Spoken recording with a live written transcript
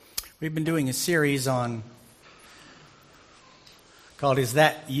We've been doing a series called Is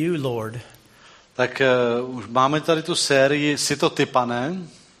That You, Lord? Tak máme tady tu sérii Jsi to ty, Pane?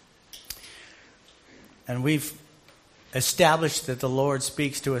 And we've established that the Lord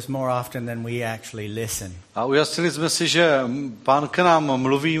speaks to us more often than we actually listen. A ujasnili jsme si, že Pán k nám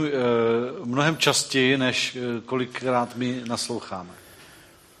mluví mnohem častěji, než kolikrát my nasloucháme.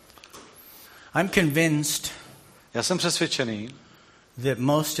 I'm convinced Já jsem přesvědčený, that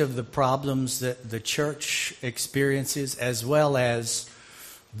most of the problems that the church experiences, as well as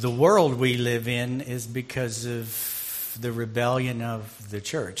the world we live in, is because of the rebellion of the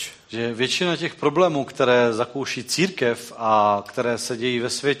church. že většina těch problémů, které zakouší církev a které se dějí ve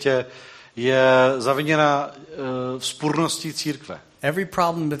světě, je zaviněna vzpůrností církve. Every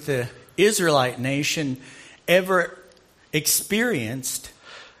problem that the Israelite nation ever experienced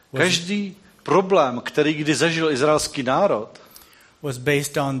Každý problém, který kdy zažil izraelský národ, was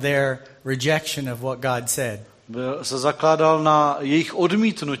based on their rejection of what God said. se zakládal na jejich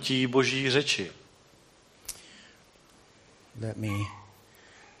odmítnutí Boží řeči. Let me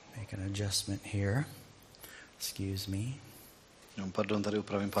make an adjustment here. Excuse me. Pardon, tady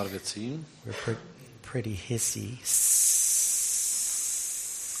upravím pár věcí. We're pretty hissy.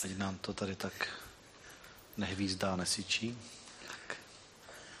 Ať nám to tady tak nehvízdá, nesyčí. Tak.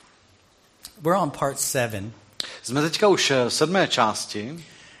 We're on part 7. Jsme teďka už v 7. části.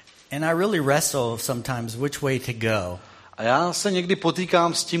 And I really wrestle sometimes which way to go. A já se někdy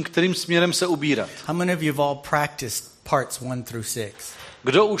potýkám s tím, kterým směrem se ubírat. How many of you have all practiced parts 1 through 6?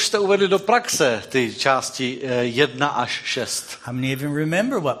 Kdo už jste uvedli do praxe ty části 1 až 6? How many of you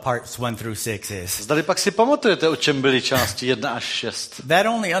remember what parts 1 through 6 is? Zdali pak si pamatujete, o čem byly části 1 až 6? That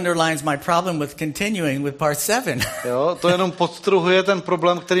only underlines my problem with continuing with part 7. Jo, to jenom podtrhuje ten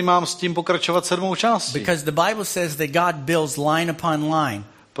problém, který mám s tím pokračovat 7. částí. Because the Bible says that God builds line upon line.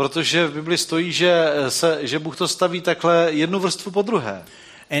 Protože v Bibli stojí, že Bůh to staví takhle jednu vrstvu po druhé.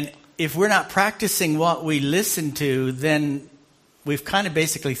 And if we're not practicing what we listen to, then we've kind of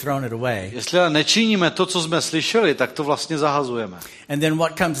basically thrown it away. Jestli ale nečiníme to, co jsme slyšeli, tak to vlastně zahazujeme. And then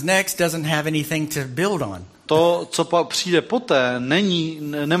what comes next doesn't have anything to build on. To, co přijde poté,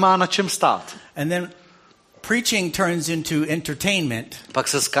 nemá na čem stát. And then preaching turns into entertainment. Pak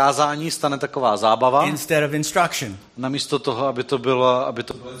se z kázání stane taková zábava. Instead of instruction. Namísto toho, aby to bylo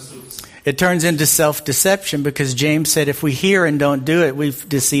instrukce. It turns into self-deception because James said if we hear and don't do it, we've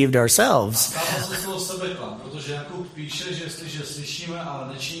deceived ourselves. Stává se z toho sebeklam, protože Jakub píše, že jestliže slyšíme,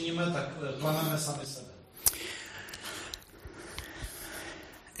 ale nečiníme, tak klameme sami sebe.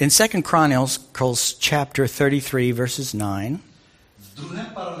 In 2 Chronicles chapter 33 verses 9,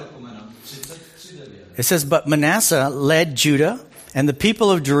 it says, But Manasseh led Judah and the people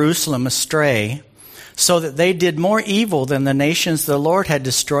of Jerusalem astray, so that they did more evil than the nations the Lord had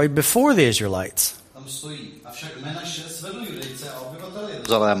destroyed before the Israelites. Tam stojí, avšak Menaše svedl Judejce a obyvatele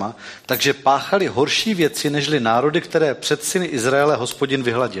Jeruzaléma, takže páchali horší věci, nežli národy, které před syny Izraele Hospodin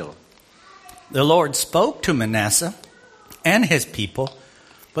vyhladil. The Lord spoke to Manasseh and his people,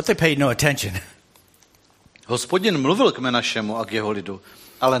 but they paid no attention. Hospodin mluvil k Menašemu a k jeho lidu,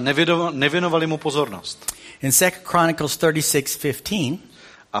 ale nevěnovali mu pozornost. In 2 Chronicles 36:15,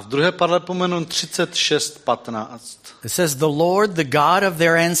 a v 2. Paralipomenon 36:15, it says, The Lord, the God of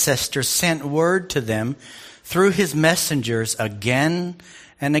their ancestors, sent word to them through his messengers again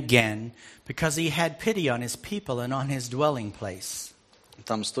and again, because he had pity on his people and on his dwelling place.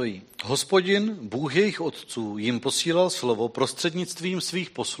 Tam stojí. Hospodin, Bůh jejich otců, jim posílal slovo prostřednictvím svých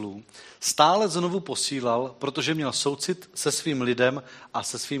poslů. Stále znovu posílal, protože měl soucit se svým lidem a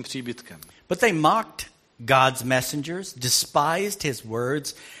se svým příbytkem. But they mocked God's messengers, despised his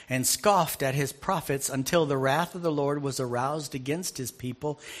words, and scoffed at his prophets until the wrath of the Lord was aroused against his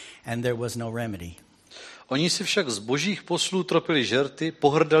people, and there was no remedy. Oni si však z božích poslů tropili žerty,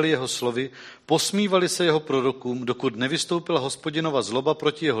 pohrdali jeho slovy, posmívali se jeho prorokům, dokud nevystoupila Hospodinova zloba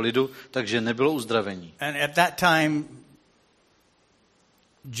proti jeho lidu, takže nebylo uzdravení. And at that time,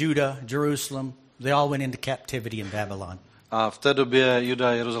 Judah, Jerusalem, they all went into captivity in Babylon. A v té době Juda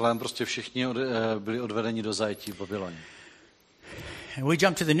a Jeruzalém prostě všichni byli odvedeni do zajetí v Babyloně. And we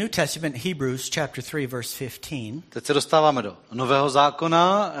jump to the New Testament, Hebrews chapter 3 verse 15. Teď se dostáváme do Nového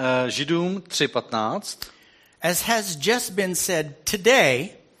zákona, Židům 3:15. As has just been said today,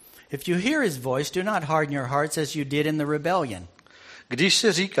 if you hear his voice, do not harden your hearts as you did in the rebellion. Když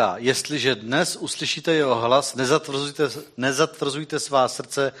se říká, jestliže dnes uslyšíte jeho hlas, nezatvrzujte svá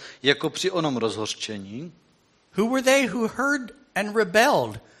srdce jako při onom rozhořčení. Who were they who heard and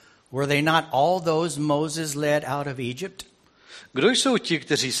rebelled? Were they not all those Moses led out of Egypt? Kdo jsou ti,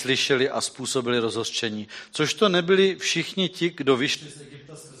 kteří slyšeli a způsobili rozhořčení? Což to nebyli všichni ti, kdo vyšli z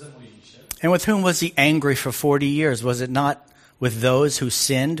Egypta skrze Mojžíše. And with whom was he angry for 40 years? Was it not with those who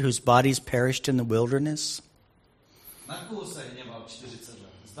sinned, whose bodies perished in the wilderness? Na koho se hněval 40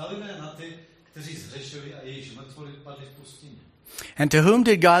 let? Zdali ne na ty, kteří zhřešili a jejichž mrtvoly padly v pustině. And to whom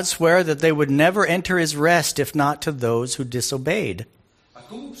did God swear that they would never enter his rest if not to those who disobeyed? A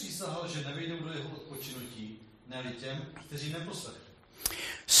komu přísahal, že nevejdou do jeho odpočinutí, ne-li těm, kteří neposlechli?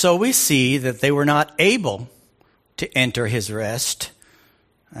 So we see that they were not able to enter his rest.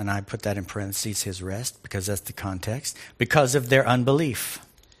 And I put that in parentheses, his rest, because that's the context, because of their unbelief.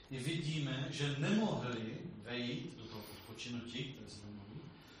 Vidíme, že nemohli vejít do toho odpočinutí, které se mluví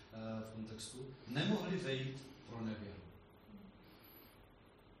v kontextu, nemohli vejít pro nevěru.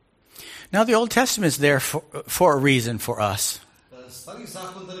 Now the Old Testament is there for a reason for us. Starý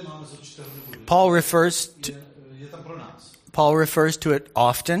zákon tady máme z určitého důvodu. Je tam pro nás. Paul refers to it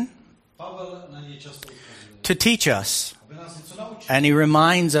often Pavel na něj často ukazuje. to teach us. Aby nás něco naučil. And he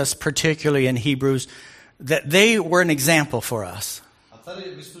reminds us, particularly in Hebrews, that they were an example for us. A tady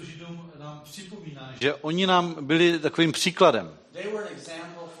v listu Židům nám připomíná, že oni nám byli takovým příkladem.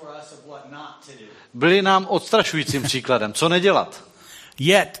 Byli nám odstrašujícím příkladem, co nedělat.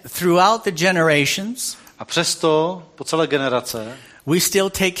 Yet, throughout the generations, a přesto, po celé generace, we still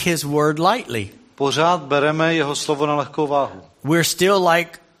take his word lightly. Pořád bereme jeho slovo na lehkou váhu. We're still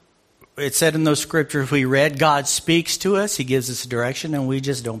like it said in those scriptures we read, God speaks to us, he gives us direction, and we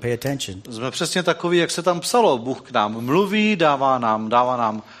just don't pay attention. Jsme přesně takoví, jak se tam psalo. Bůh k nám mluví, dává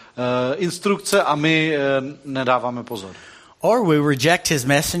nám instrukce a my nedáváme pozor. Or we reject his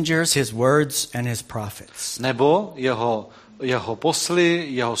messengers, his words, and his prophets. Nebo jeho posly,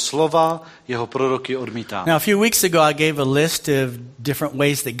 jeho slova, jeho proroky odmítáme. Now, a few weeks ago, I gave a list of different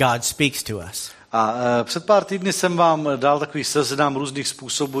ways that God speaks to us. A před pár týdny jsem vám dal takový seznam různých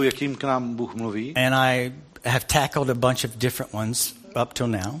způsobů, jakým k nám Bůh mluví. And I have tackled a bunch of different ones up till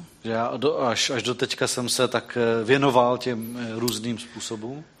now. Až do teďka jsem se tak věnoval těm různým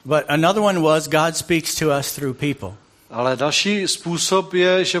způsobům. But another one was God speaks to us through people. Ale další způsob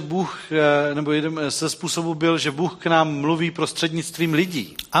je, že Bůh, nebo jeden ze způsobů byl, že Bůh k nám mluví prostřednictvím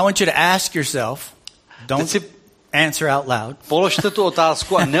lidí. I want you to ask yourself, don't answer out loud. Položte tu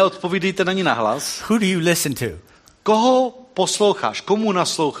otázku a neodpovídejte na ní nahlas. Who do you listen to? Koho posloucháš? Komu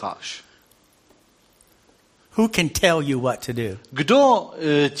nasloucháš? Who can tell you what to do? Kdo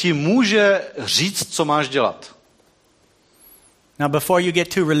ti může říct, co máš dělat? Now before you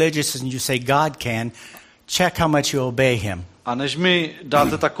get too religious and you say God can, check how much you obey him. A než mi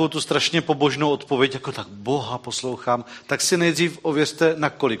dáte takovou tu strašně pobožnou odpověď, jako tak Boha poslouchám, tak si nejdřív ověřte,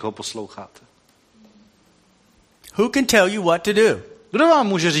 nakolik ho posloucháte. Who can tell you what to do? Kdo vám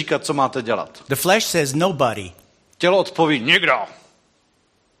může říkat, co máte dělat? The flesh says nobody. Tělo odpoví nikdo.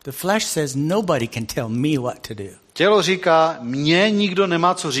 The flesh says nobody can tell me what to do. Tělo říká, mně nikdo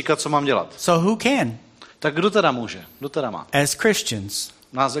nemá co říkat, co mám dělat. So who can? Tak kdo teda může? Kdo teda má? As Christians.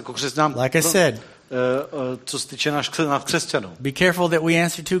 Nás jako křesťan. Like I said. Co se týče nás křesťanů. Be careful that we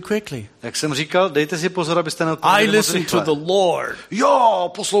answer too quickly. Jak jsem říkal, dejte si pozor, abyste neodpověděli moc I listen rychle. to the Lord.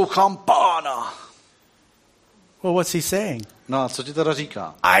 Jo, poslouchám Pána. Well, what's he saying? No a co ti teda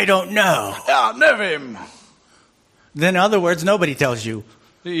říká? I don't know. Já nevím. Then in other words, nobody tells you.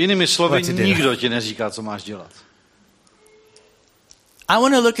 Jinými slovy, nikdo ti neříká, co máš dělat. I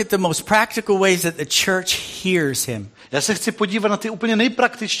want to look at the most practical ways that the church hears him. Já se chci podívat na ty úplně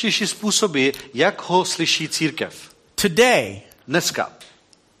nejpraktičtější způsoby, jak ho slyší církev. Today, dneska,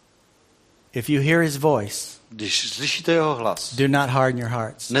 if you hear his voice, když slyšíte jeho hlas, do not harden your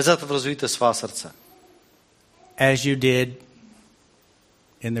hearts. Nezatvrzujte svá srdce. As you did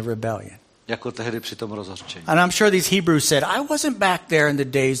in the rebellion. Jako tehdy při tom rozhořčení. And I'm sure these Hebrews said, I wasn't back there in the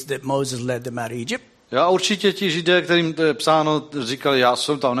days that Moses led them out of Egypt. Já určitě ti Židé, kterým to je psáno, říkali, já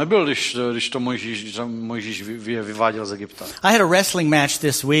jsem tam nebyl, když to Mojžíš vyváděl z Egypta. I had a wrestling match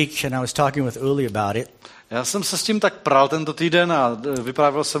this week and I was talking with Uli about it. Já jsem se s tím tak pral tento týden a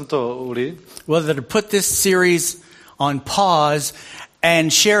vyprávěl jsem to Uli. Whether to put this series on pause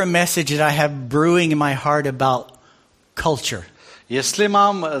and share a message that I have brewing in my heart about culture. Jestli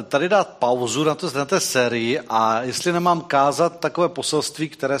mám tady dát pauzu na té sérii a jestli nemám kázat takové poselství,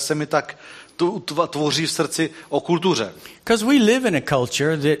 které se mi tak tvoří v srdci o kultuře. Because we live in a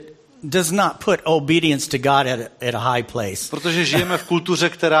culture that does not put obedience to God at a high place. Protože žijeme v kultuře,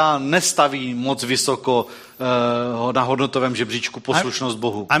 která nestaví moc vysoko na hodnotovém žebříčku poslušnost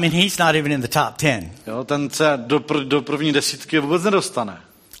Bohu. I mean, he's not even in the top 10. Jo, ten se do první desítky vůbec nedostane.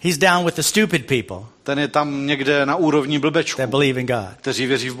 He's down with the stupid people. Ten je tam někde na úrovni blbečků, that believe in God. Kteří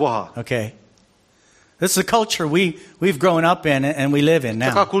věří v Boha. Okay. This is a culture we've grown up in and we live in now.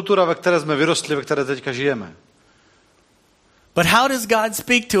 Taková kultura, ve které jsme vyrostli, ve které teďka žijeme. But how does God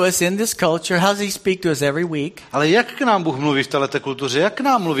speak to us in this culture? How does he speak to us every week? Ale jak k nám Bůh mluví v této kultuře? Jak k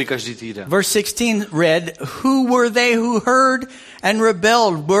nám mluví každý týden? Verse 16 read, who were they who heard and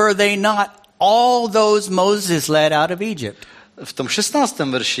rebelled? Were they not all those Moses led out of Egypt? V tom 16.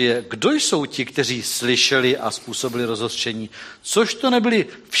 verši je, kdo jsou ti, kteří slyšeli a způsobili rozhořčení? Což to nebyli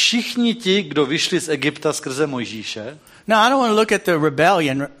všichni ti, kdo vyšli z Egypta skrze Mojžíše? Now, I don't want to look at the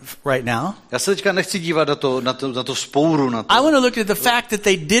rebellion right now. Já se teďka nechci dívat na to vzpouru. I want to look at the fact that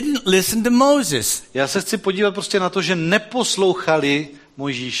they didn't listen to Moses. Já se chci podívat prostě na to, že neposlouchali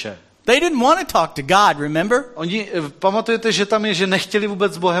Mojžíše. They didn't want to talk to God, remember? Oni, pamatujete, že tam je, že nechtěli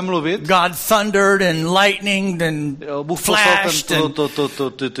vůbec s Bohem mluvit? God thundered and lightning and Bůh poslal flashed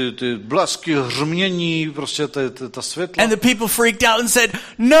ty blasky, hřmění, prostě ta světla. and the people freaked out and said,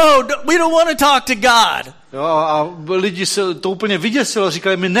 no, we don't want to talk to God. Jo, a lidi se to úplně vyděsilo,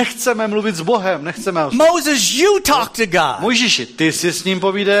 říkali, my nechceme mluvit s Bohem, nechceme. Moses, you talk to God. Mojžíši, ty si s ním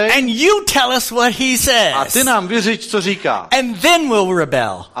povídej And you tell us what he says. a ty nám vyřiď, co říká. And then we'll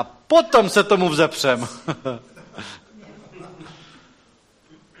rebel. A potom se tomu vzepřem.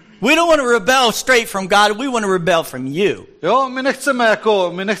 We don't want to rebel straight from God. We want to rebel from you. Jo, my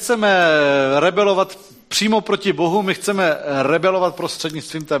nechceme rebelovat přímo proti Bohu, my chceme rebelovat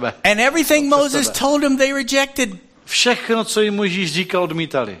prostřednictvím tebe. And everything Moses told them, they rejected. Všechno, co jim Mojžíš říkal,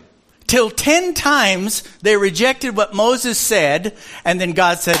 odmítali. Till 10 times they rejected what Moses said, and then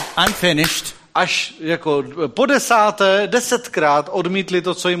God said, I'm finished. Až jako po 10krát odmítli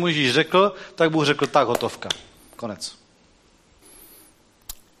to, co jim Mojžíš řekl, tak Bůh řekl, tak hotovka. Konec.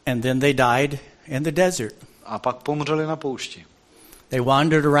 And then they died in the desert. A pak pomřeli na poušti. They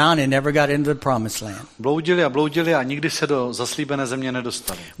wandered around and never got into the promised land. Bloudili a nikdy se do zaslíbené země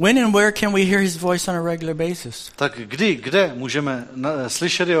nedostali. When and where can we hear his voice on a regular basis? Tak kde můžeme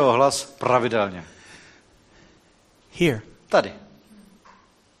slyšet jeho hlas pravidelně? Here. Tady.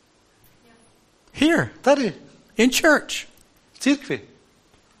 Here. Tady. In church. V církvi.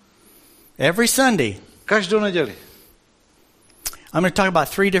 Every Sunday. Každou neděli. I'm going to talk about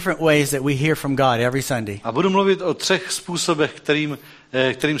 3 different ways that we hear from God every Sunday. A budu mluvit o 3 způsobech,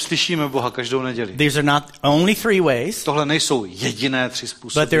 kterým slyšíme Boha každou neděli. These are not only 3 ways. Tohle nejsou jediné 3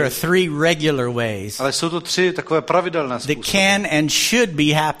 způsoby. But there are 3 regular ways. Ale jsou to 3 takové pravidelné způsoby. That can and should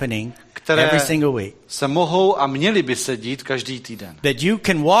be happening every single week. Se mohou a měly by se dít každý týden. That you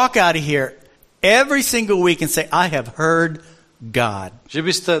can walk out of here every single week and say, I have heard God. Že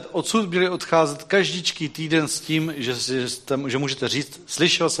byste odsud měli odcházet každý týden s tím, že můžete říct,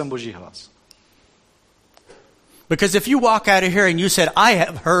 slyšel jsem Boží hlas. Because if you walk out of here and you said, I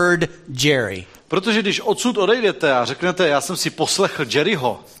have heard Jerry. Protože když odsud odejdete a řeknete, já jsem si poslechl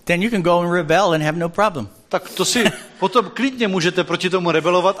Jerryho, then you can go and rebel and have no problem. Tak to si potom klidně můžete proti tomu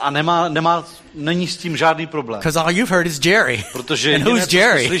rebelovat a není s tím žádný problém. Because all you've heard is Jerry. Protože and who's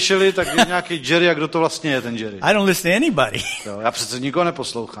Jerry? Slyšeli, tak je nějaký Jerry a kdo to vlastně je ten Jerry. I don't listen to anybody. Jo, já přece nikoho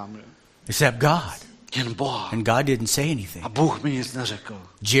neposlouchám. Except God. Jen Boha. And God didn't say anything. A Bůh mi nic neřekl.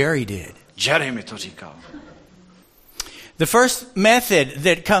 Jerry did. Jerry mi to říkal. The first method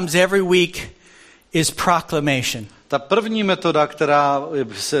that comes every week is proclamation. Ta první metoda, která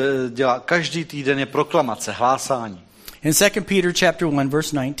se dělá každý týden, je proklamace, hlásání. In 2 Peter chapter 1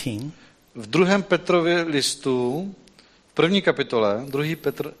 verse 19. V 2. Petrově listu, v 1. kapitole, 2.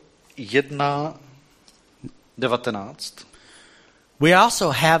 Petr 1:19. We also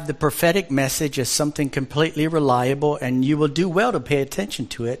have the prophetic message as something completely reliable, and you will do well to pay attention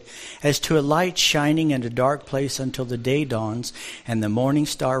to it, as to a light shining in a dark place until the day dawns and the morning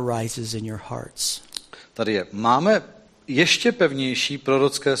star rises in your hearts. Tady je, máme ještě pevnější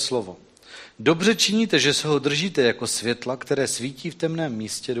prorocké slovo. Dobře činíte, že se ho držíte jako světla, které svítí v temném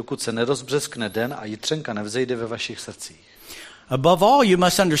místě, dokud se nerozbřeskne den a jitřenka nevzejde ve vašich srdcích. Above all, you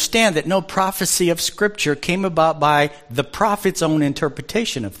must understand that no prophecy of Scripture came about by the prophet's own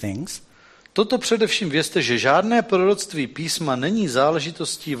interpretation of things. Toto především vězte, že žádné proroctví písma není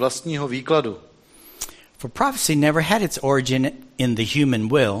záležitostí vlastního výkladu. For prophecy never had its origin in the human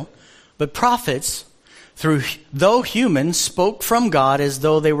will, but prophets, though human, spoke from God as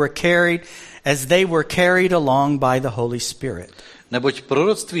they were carried along by the Holy Spirit. Neboť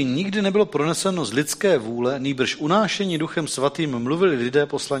proroctví nikdy nebylo proneseno z lidské vůle, nýbrž unášení Duchem svatým mluvili lidé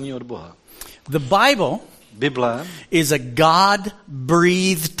poslaní od Boha. The Bible is a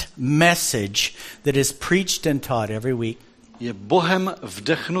God-breathed message that is preached and taught every week. Je Bohem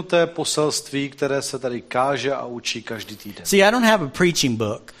vdechnuté poselství, které se tady káže a učí každý týden. See, I don't have a preaching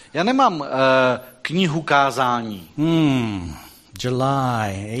book. Já nemám knihu kázání.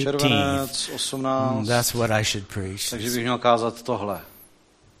 July 18th. Červenec 18. That's what I should preach. Takže bych měl kázat tohle.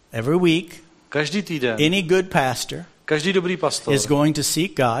 Every week, každý týden, any good pastor Každý dobrý pastor is going to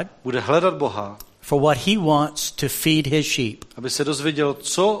seek God bude hledat Boha, for what he wants to feed his sheep. aby se dozvěděl,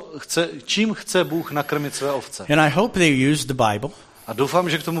 čím chce Bůh nakrmit své ovce. And I hope they use the Bible. A doufám,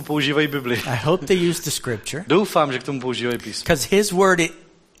 že k tomu používají Bibli. I hope they use the scripture. Doufám, že k tomu používají písmo. Because his word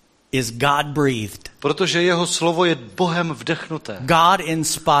is God-breathed. Protože jeho slovo je Bohem vdechnuté.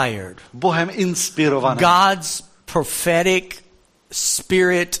 God-inspired. Bohem inspirované. God's prophetic,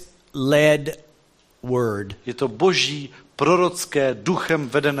 spirit-led word. Je to boží, prorocké, duchem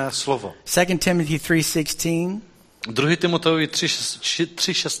vedené slovo. 2 Timothy 3:16. 2. Timoteovi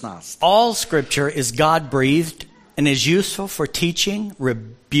 3:16. All scripture is God-breathed and is useful for teaching,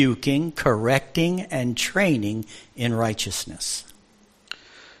 rebuking, correcting, and training in righteousness.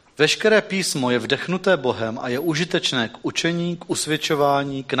 Veškeré písmo je vdechnuté Bohem a je užitečné k učení, k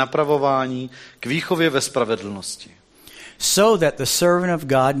usvědčování, k napravování, k výchově ve spravedlnosti. So that the servant of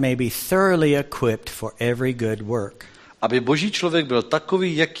God may be thoroughly equipped for every good work. Aby boží člověk byl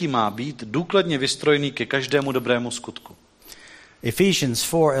takový, jaký má být, důkladně vystrojený ke každému dobrému skutku. Ephesians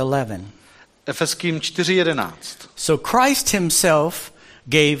 4:11. Efeským 4:11. So Christ himself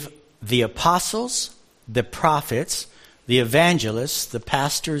gave the apostles, the prophets, the evangelists, the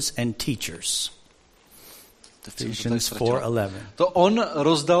pastors and teachers. Ephesians 4:11. To on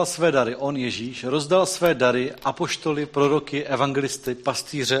rozdal své dary, on Ježíš, rozdal své dary apoštoly, proroky, evangelisty,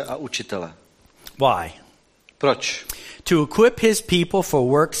 pastýře a učitele. Why? Proč? To equip his people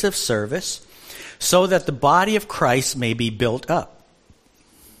for works of service, so that the body of Christ may be built up.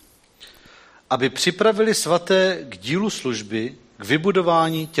 Aby připravili svaté k dílu služby, k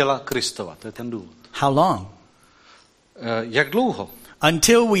vybudování těla Kristova. To je ten důvod. How long? Jak dlouho?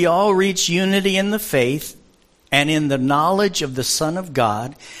 Until we all reach unity in the faith and in the knowledge of the Son of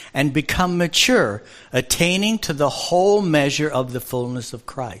God and become mature, attaining to the whole measure of the fullness of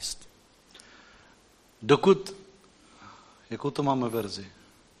Christ. Dokud, jakou to máme verzi?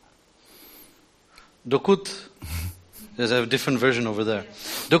 There's a different version over there.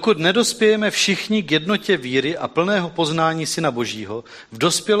 Dokud nedospějeme všichni k jednotě víry a plného poznání Syna Božího, v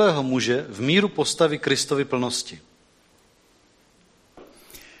dospělého muže, v míru postavy Kristovy plnosti.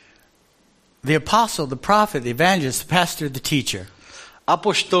 The apostle, the prophet, the evangelist, the pastor, the teacher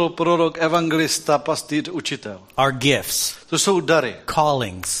Apoštol, prorok, evangelista, pastýř, učitel. are gifts, To jsou dary,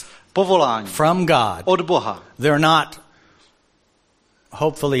 callings povolání from God. od Boha. They're not,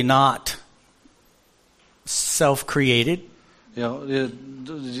 hopefully not, self-created. Jo,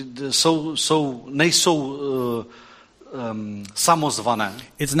 nejsou samozvané.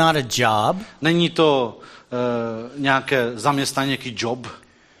 It's not a job. Není to nějaké zaměstnání, nějaký job.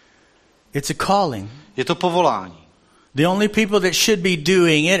 It's a calling. Je to povolání. The only people that should be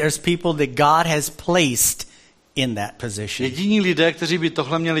doing it are people that God has placed in that position. Jediní lidé, kteří by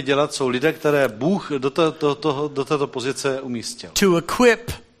tohle měli dělat, jsou lidé, které Bůh do této pozice umístil. To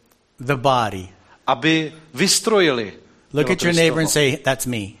equip the body. Aby vystrojili. Look at your neighbor and say, that's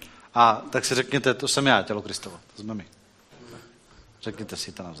me. A tak si řekněte, to jsem já, tělo Kristovo. To jsme my. Řekněte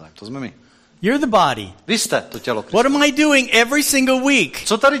si to navzájem. To jsme my. You're the body. Vy jste to tělo Kristovo. What am I doing every single week?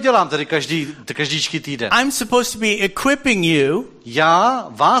 Co tady dělám tady každý týden? I'm supposed to be equipping you Já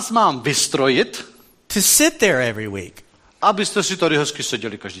vás mám vystrojit, to sit there every week. abyste si tady hezky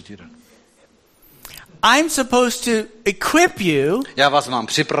seděli každý týden. I'm supposed to equip you Já vás mám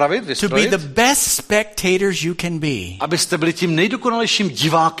připravit, to be vystrojit, the best spectators you can be. abyste byli tím nejdokonalejším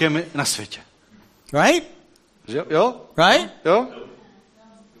divákem na světě. Right? Jo? Right? Jo?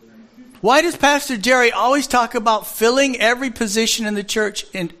 Why does Pastor Jerry always talk about filling every position in the church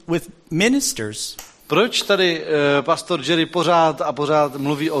with ministers? Proč tady pastor Jerry pořád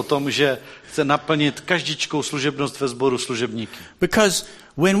mluví o tom, že chce naplnit každičkou služebnost ve sboru služebníky? Because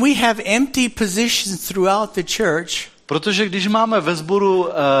when we have empty positions throughout the church, protože když máme ve sboru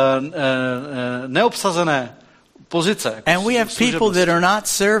neobsazené pozice and we have people that are not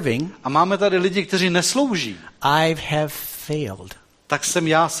serving, a máme tady lidi, kteří neslouží, I have failed. tak jsem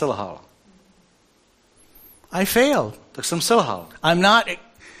já selhal. I failed. Tak jsem selhal. I'm not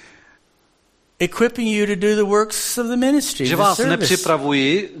equipping you to do the works of the ministry. Že the vás service.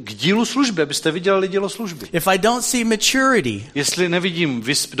 nepřipravuji k dílu služby, abyste vydělali dílo služby. If I don't see maturity, Jestli nevidím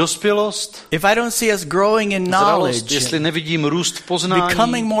dospělost, if I don't see us growing in zralost, knowledge, jestli nevidím růst v poznání,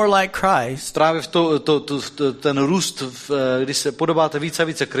 becoming more like Christ, právě ten růst, když se podobáte více a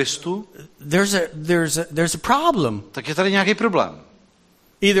více Kristu, there's a problem. tak je tady nějaký problém.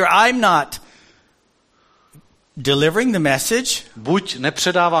 Either I'm not delivering the message, Buď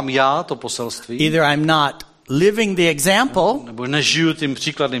nepředávám já to poselství, either I'm not living the example, nebo nežiju tím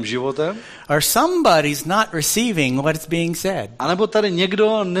příkladným životem, or somebody's not receiving what is being said. anebo tady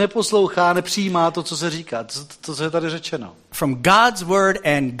někdo neposlouchá, nepřijímá to, co se říká, to, co je tady řečeno. From God's word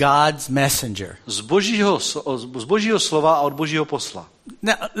and God's messenger. Z božího slova a od božího posla.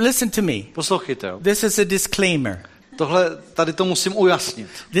 Now, listen to me. Poslouchejte. Jo. This is a disclaimer. Tady to musím ujasnit.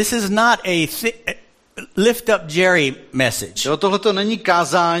 This is not a lift up Jerry message. Jo, tohle to není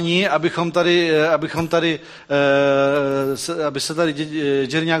kázání, aby se tady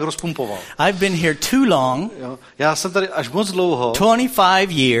Jerry nějak rozpumpoval. I've been here too long. Jo, já jsem tady až moc dlouho.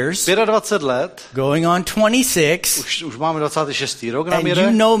 25 years. 25 let. Going on 26. Už máme 26. rok na And míře.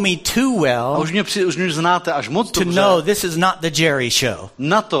 you know me too well. A už mě znáte až moc to dobře. know this is not the Jerry show.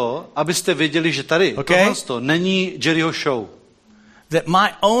 Na to, abyste věděli, že tady tohle není Jerryho show. That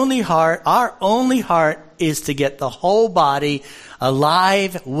our only heart is to get the whole body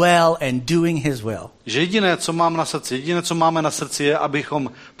alive, well and doing his will. Že jediné, co máme na srdci je,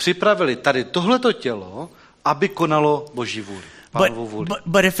 abychom připravili tady tohleto tělo, aby konalo Boží vůli. Pánovu vůli.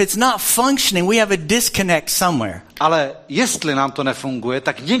 But if it's not functioning, we have a disconnect somewhere. Ale jestli nám to nefunguje,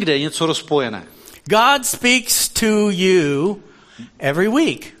 tak někde je něco rozpojené. God speaks to you every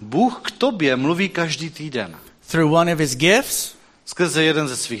week. Bůh k tobě mluví každý týden. Through one of his gifts. Skrze jeden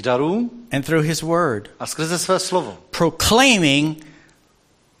ze svých darů. And through his word. A skrze své slovo. Proclaiming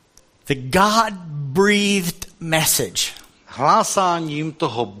the God-breathed message. Hlásáním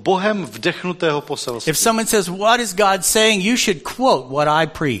toho Bohem vdechnutého poselství. If someone says, what is God saying, you should quote what I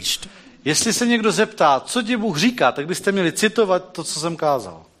preached. Jestli se někdo zeptá, co ti Bůh říká, tak byste měli citovat to, co jsem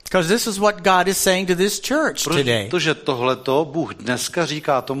kázal. Because this is what God is saying to this church today. Protože tohleto Bůh dneska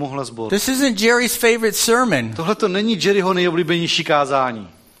říká tomuhle sboru. This isn't Jerry's favorite sermon. Tohleto není Jerryho nejoblíbenější kázání.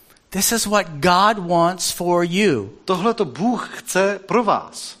 This is what God wants for you. Tohleto Bůh chce pro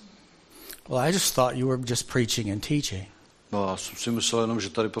vás. Well, I just thought you were just preaching and teaching. No, já jsem si myslel jenom, že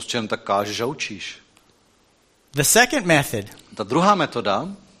tady prostě jen tak kážeš a učíš. The second method. Ta druhá metoda.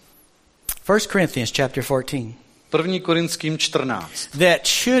 1 Corinthians chapter 14. 1. Korinským 14. That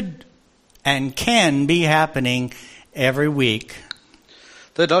should and can be happening every week.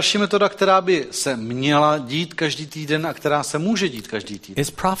 To je další metoda, která by se měla dít každý týden a která se může dít každý týden.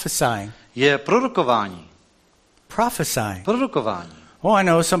 Is prophesying. Je prorokování. Prophesying. Prorokování. Oh, I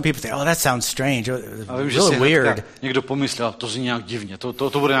know some people think, oh, that sounds strange. Really weird. Někdo pomyslel, to zní nějak divně,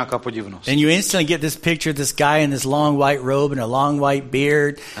 to bude nějaká podivnost. And you instantly get this picture of this guy in this long white robe and a long white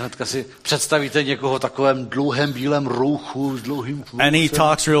beard. Hnedka si představíte někoho v takovém dlouhém bílém rouchu s dlouhým vlasem. And he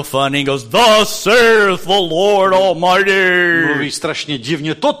talks real funny and goes, thus saith the Lord Almighty. Mluví strašně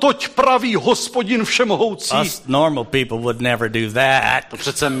divně, totoť praví Hospodin všemohoucí. Us normal people would never do that. To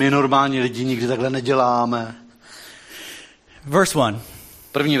přece my normální lidi nikdy takhle neděláme. Verse 1.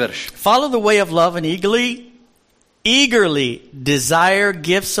 První verš. Follow the way of love and eagerly desire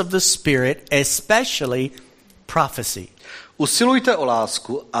gifts of the Spirit, especially prophecy. Usilujte o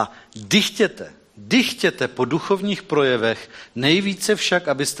lásku a dychtěte po duchovních projevech, nejvíce však,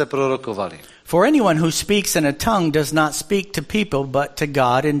 abyste prorokovali. For anyone who speaks in a tongue does not speak to people but to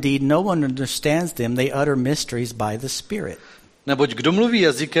God. Indeed, no one understands them. They utter mysteries by the Spirit. Neboť kdo mluví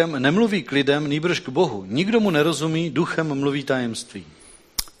jazykem, nemluví k lidem, nýbrž k Bohu. Nikdo mu nerozumí, duchem mluví tajemství.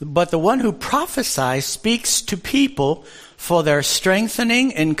 But the one who prophesies speaks to people for their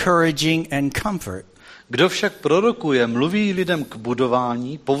strengthening, encouraging and comfort. Kdo však prorokuje, mluví lidem k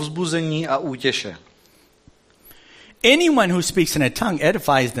budování, povzbuzení a útěše. Anyone who speaks in a tongue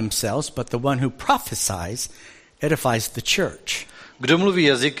edifies themselves, but the one who prophesies edifies the church. Kdo mluví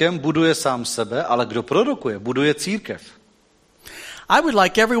jazykem, buduje sám sebe, ale kdo prorokuje, buduje církev. I would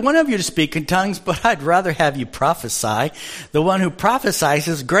like every one of you to speak in tongues, but I'd rather have you prophesy. The one who prophesies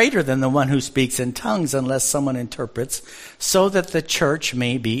is greater than the one who speaks in tongues unless someone interprets, so that the church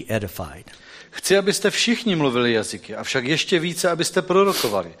may be edified. Chci, abyste všichni mluvili jazyky, avšak ještě více, abyste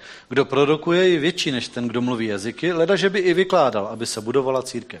prorokovali. Kdo prorokuje, je větší než ten, kdo mluví jazyky, leda, že by i vykládal, aby se budovala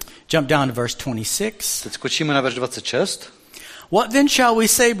církev. Jump down to verse 26. Teď skočíme na verš 26. What then shall we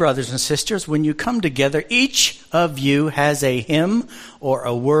say, brothers and sisters, when you come together? Each of you has a hymn or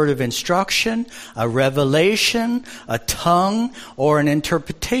a word of instruction, a revelation, a tongue, or an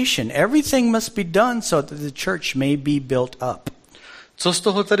interpretation. Everything must be done so that the church may be built up. Co z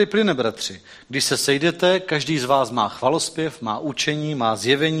toho tedy plyne, bratři? Když se sejdete, každý z vás má chvalospěv, má učení, má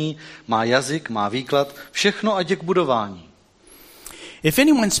zjevení, má jazyk, má výklad, všechno ať je k budování. If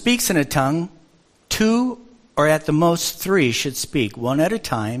anyone speaks in a tongue, two or at the most three should speak, one at a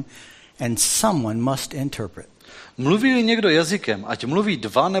time, and someone must interpret. Mluví někdo jazykem, ať mluví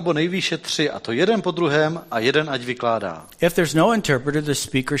 2 nebo nejvýše 3, a to jeden po druhém a jeden ať vykládá. If there's no interpreter, the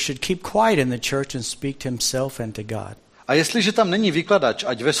speaker should keep quiet in the church and speak to himself and to God. A jestliže tam není vykladač,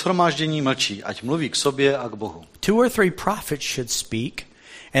 ať ve shromáždění mlčí, ať mluví k sobě a k Bohu. 2 or 3 prophets should speak,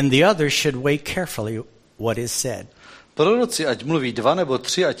 and the others should weigh carefully what is said. Proroci ať mluví 2 nebo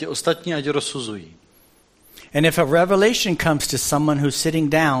 3, a ti ostatní ať rozsuzují. And if a revelation comes to someone who's sitting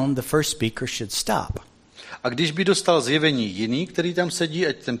down, the first speaker should stop. A když by dostal zjevení jiný, který tam sedí,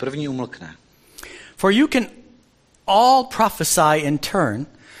 ať ten první umlkne. For you can all prophesy in turn,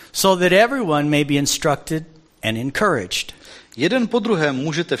 so that everyone may be instructed and encouraged. Jeden po druhém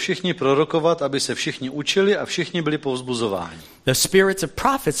můžete všichni prorokovat, aby se všichni učili a všichni byli povzbuzováni. The spirits of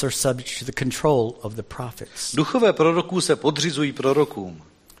prophets are subject to the control of the prophets. Duchové proroků se podřizují prorokům.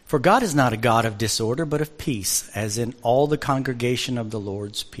 For God is not a God of disorder, but of peace, as in all the congregation of the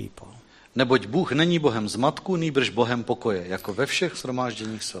Lord's people. Neboť Bůh není Bohem zmatku, nýbrž Bohem pokoje, jako ve všech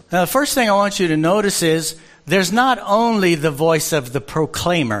shromážděních svatých. Now, the first thing I want you to notice is there's not only the voice of the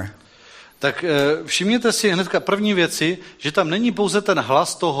proclaimer. Tak všimněte si hnedka první věci, že tam není pouze ten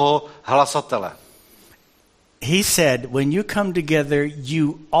hlas toho hlasatele. He said, when you come together,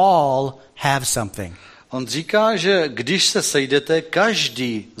 you all have something. On říká, že když se sejdete,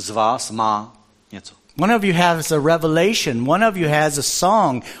 každý z vás má něco. One of you has a revelation. One of you has a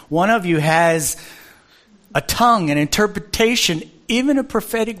song. One of you has a tongue, an interpretation, even a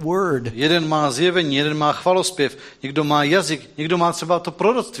prophetic word. Jeden má zjevení, jeden má chvalospěv, někdo má jazyk, někdo má třeba to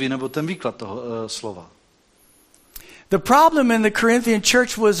proroctví nebo ten výklad toho slova. The problem in the Corinthian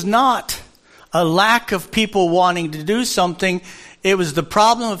church was not a lack of people wanting to do something. It was the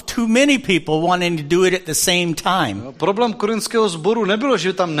problem of too many people wanting to do it at the same time. Problém korinského sboru nebylo,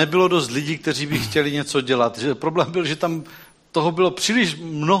 že tam nebylo dost lidí, kteří by chtěli něco dělat. Problém byl, že tam toho bylo příliš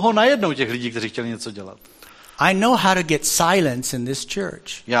mnoho najednou těch lidí, kteří chtěli něco dělat. I know how to get silence in this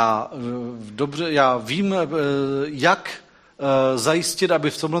church. Já vím, jak zajistit,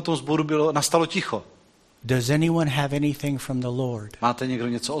 aby v tomhletom sboru nastalo ticho. Does anyone have anything from the Lord? Máte někdo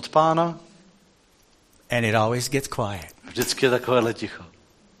něco od Pána? And it always gets quiet. Vždycky je takovéhle ticho.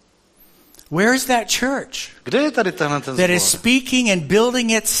 Where is that church? Kde je tady tenhle ten That is sbor? speaking and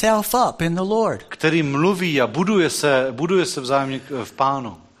building itself up in the Lord. Který mluví a buduje se vzájemně v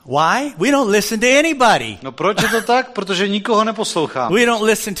Pánu. Why? We don't listen to anybody. No proč je to tak? Protože nikoho neposloucháme. We don't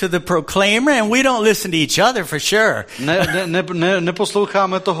listen to the proclaimer and we don't listen to each other for sure.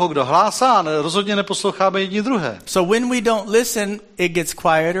 Neposloucháme toho, kdo hlásá, rozhodně neposloucháme jedni druhé. So when we don't listen, it gets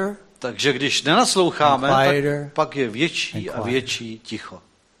quieter. Takže když nenasloucháme, quieter, tak pak je větší a větší ticho.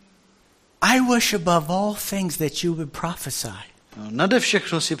 I wish above all things that you would prophesy. Nade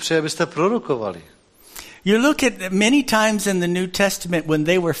všechno si přeje, abyste prorokovali. You look at many times in the New Testament when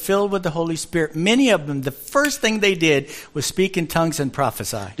they were filled with the Holy Spirit, many of them, the first thing they did was speak in tongues and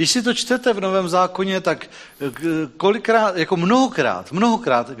prophesy. Když si to čtete v Novém zákoně, tak kolikrát, jako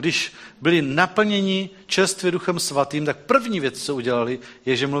mnohokrát, když byli naplněni čerstvě Duchem Svatým, tak první věc, co udělali,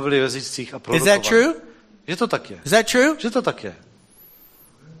 je, že mluvili v jazycích a prorokovali. Is that true? Že to tak je. Is that true? Že to tak je.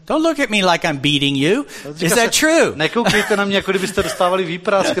 Don't look at me like I'm beating you. Is that true? Nekoukejte na mě, jako kdybyste dostávali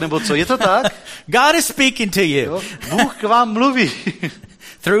výprask nebo co. Je to tak? God is speaking to you. Jo? Bůh k vám mluví.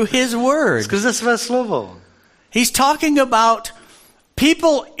 Through his word. Skrze své slovo. He's talking about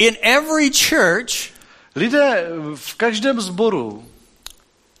people in every church. Lidé v každém sboru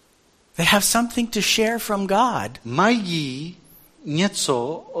They have something to share from God. Mají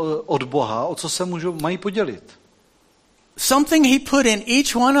něco od Boha, o co se mají podělit. Something he put in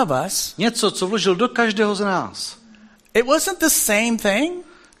each one of us. Něco, co vložil do každého z nás. It wasn't the same thing.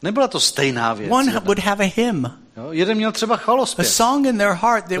 Nebyla to stejná věc. One would have a hymn. Jo, jeden měl třeba chvalospěv. A song in their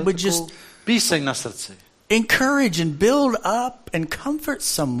heart that would just píseň na srdci. Encourage and build up and comfort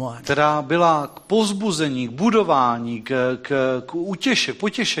someone. Která byla k povzbuzení, k budování, k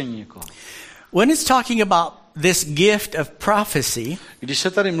potěšení někoho. When it's talking about this gift of prophecy, když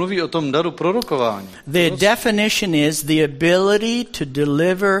se tady mluví o tom daru prorokování, the definition is the ability to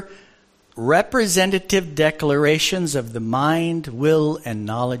deliver representative declarations of the mind, will and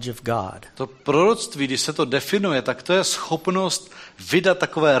knowledge of God. To proroctví, když se to definuje, tak to je schopnost vydat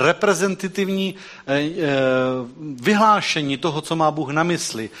takové reprezentativní vyhlášení toho, co má Bůh na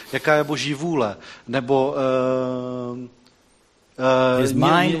mysli, jaká je Boží vůle, nebo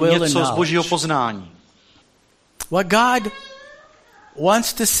něco z Božího poznání. What God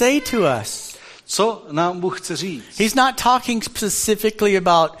wants to say to us. Co nám Bůh chce říct? He's not talking specifically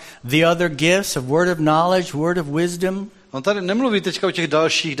about the other gifts of word of knowledge, word of wisdom. On tady nemluví teďka o těch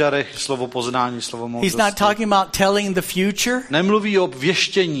dalších darech, slovo poznání, slovo moudrosti. He's not talking about telling the future. Nemluví o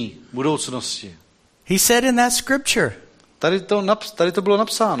věštění budoucnosti. He said in that scripture, Tady to bylo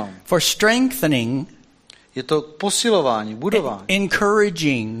napsáno. for strengthening, Je to posilování, budování,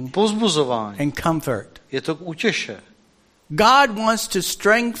 encouraging, povzbuzování. and comfort. Je to k útěše. God wants to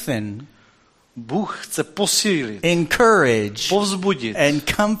strengthen, Bůh chce posílit, encourage, povzbudit and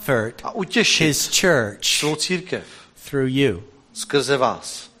comfort a utěšit his church svou církev through you. skrze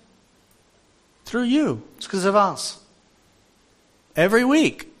vás. Through you. Skrze vás. Every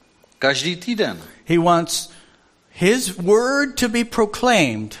week. Každý týden. He wants his word to be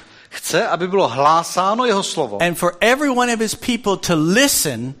proclaimed Chce, aby bylo hlásáno jeho slovo and for every one of his people to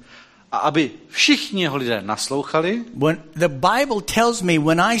listen. a aby všichni jeho lidé naslouchali. When the Bible tells me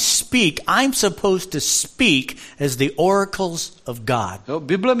when I speak, I'm supposed to speak as the oracles of God. Jo,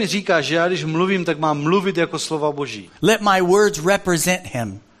 Bible mi říká, že já když mluvím, tak mám mluvit jako slova Boží. Let my words represent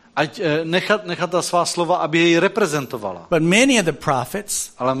him. Ať nechat ta svá slova, aby jej reprezentovala. But many of the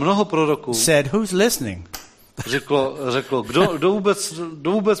prophets Ale mnoho proroků said, who's listening? řeklo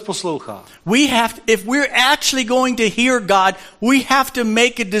kdo vůbec poslouchá. If we're actually going to hear God, we have to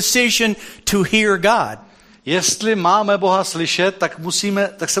make a decision to hear God. Jestli máme Boha slyšet,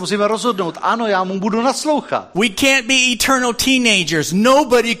 tak se musíme rozhodnout. Ano, já mu budu naslouchat. We can't be eternal teenagers.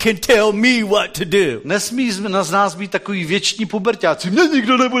 Nobody can tell me what to do. Nesmí z nás být takový věční puberťáci. Mě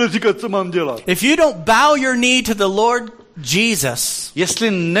nikdo nebude říkat, co mám dělat. If you don't bow your knee to the Lord Jesus, Jestli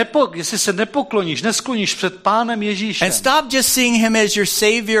se nepokloníš, neskloníš před Pánem Ježíšem and stop just seeing him as your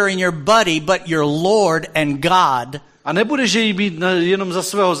savior and your buddy, but your Lord and God, a nebudeš jej být jenom za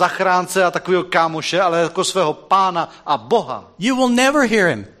svého zachránce a takového kámoše, ale jako svého Pána a Boha, you will never hear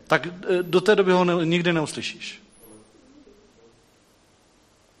him. tak do té doby ho nikdy neuslyšíš.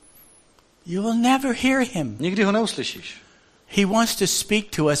 You will never hear him. Nikdy ho neuslyšíš. He wants to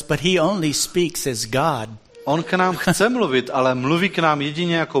speak to us, but he only speaks as God. On k nám chce mluvit, ale mluví k nám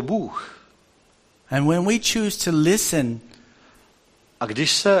jedině jako Bůh. And when we choose to listen A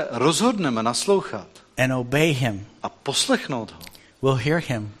když se rozhodneme naslouchat and obey him, a poslechnout ho, we'll hear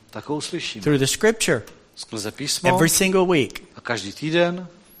him tak ho uslyšíme. through the scripture Skrze písmo every single week. a každý týden.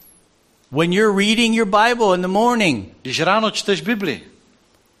 When you're reading your Bible in the morning, Když ráno čteš Bibli,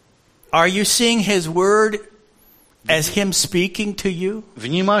 are you seeing his word as him speaking to you?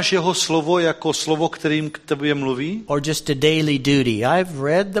 vnímáš jeho slovo jako slovo, kterým k tobě mluví? Or just a daily duty? I've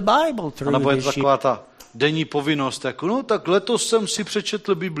read the Bible A through nebo je to this year. taková ta denní povinnost, jako no tak letos jsem si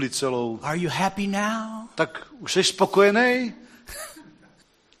přečetl Bibli celou. Are you happy now? Tak už jsi spokojený?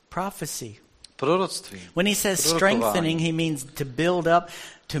 Prophecy. Proroctví. When he says Prorokování. strengthening, he means to build up,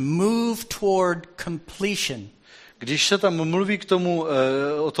 to move toward completion. Když se tam mluví k tomu,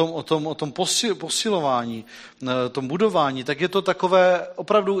 o tom posilování, tom budování, tak je to takové,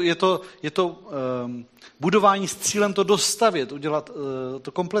 opravdu je to budování s cílem to dostavět, udělat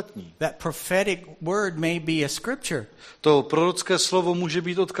to kompletní. That prophetic word may be a scripture. To prorocké slovo může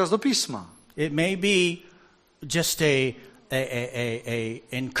být odkaz do písma. It may be just a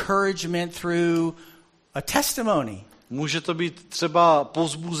encouragement through a testimony. Může to být třeba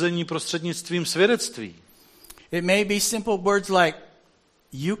povzbuzení prostřednictvím svědectví. It may be simple words like,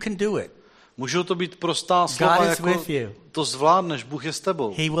 you can do it. Můžou to být prostá slova, God is jako with you. to zvládneš, Bůh je s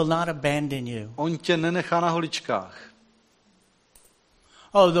tebou. He will not abandon you. On tě nenechá na holičkách.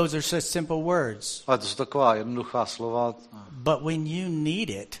 Oh, those are such simple words. Ale to jsou taková jednoduchá slova. But when you need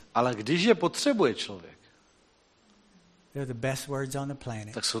it, Ale když je potřebuje člověk, they're the best words on the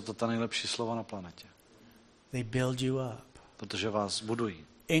planet. tak jsou to ta nejlepší slova na planetě. They build you up. Protože vás budují.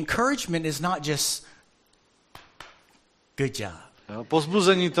 Encouragement is not just good job. Jo?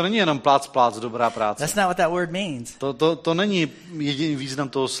 Povzbuzení to není jenom plác, dobrá práce. That's not what that word means. To není jediný význam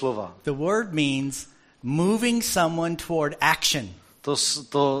toho slova. The word means moving someone toward action.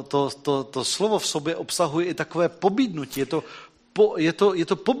 To slovo v sobě obsahuje i takové pobídnutí. Je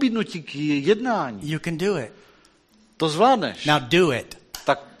to pobídnutí k jednání. You can do it. To zvládneš. Now do it.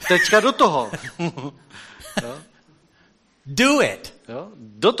 Tak teďka do toho. Jo? Do it. Jo?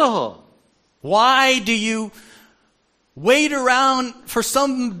 Do toho. Why do you wait around for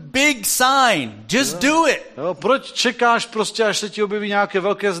some big sign? Just do it. Jo? Proč čekáš prostě, až se ti objeví nějaké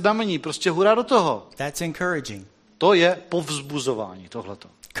velké znamení? Prostě hurá do toho. That's encouraging. To je povzbuzování, tohleto.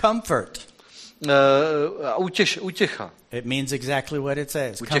 Comfort. Útěcha. It means exactly what it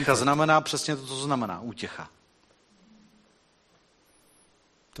says. Útěcha Comfort. znamená přesně to, co znamená. Útěcha.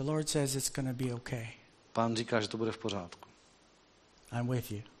 The Lord says it's going to be okay. Pán říká, že to bude v pořádku. I'm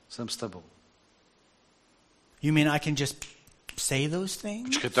with you. Jsem s tebou. You mean I can just say those things?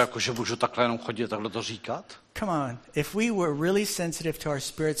 Počkej, to jako, že můžu takhle jenom chodit, takhle to říkat? Come on. If we were really sensitive to our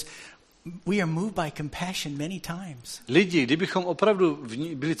spirits, we are moved by compassion many times. Lidi, kdybychom opravdu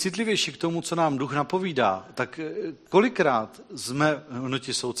byli citlivější k tomu, co nám duch napovídá, tak kolikrát jsme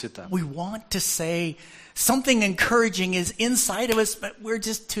hnuti soucitem. We want to say something encouraging is inside of us, but we're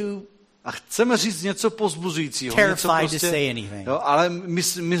just too A chceme říct něco povzbuzujícího, něco terrified to prostě, say anything. jo, ale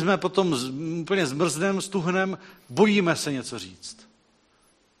my jsme potom úplně zmrznem, stuhnem, bojíme se něco říct.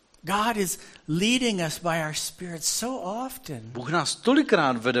 God is leading us by our Spirit so often Bůh nás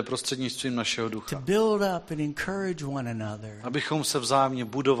tolikrát vede prostřednictvím našeho to ducha, build up and encourage one another. abychom se vzájemně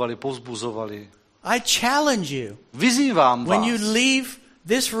budovali, povzbuzovali. I challenge you, Vyzývám when vás, you leave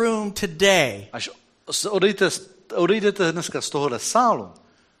this room today, až odejdete dneska z tohohle sálu,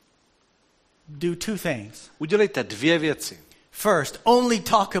 do two things. udělejte dvě věci. First, only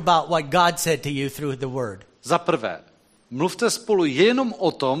talk about what God said to you through the Word. Za prvé, mluvte spolu jenom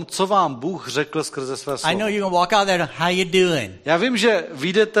o tom, co vám Bůh řekl skrze své I slovo. know you're going to walk out there, how you doing? Já vím, že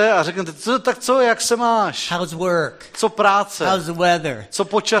vyjdete a řeknete, jak se máš? How's work? Co práce? How's the weather? Co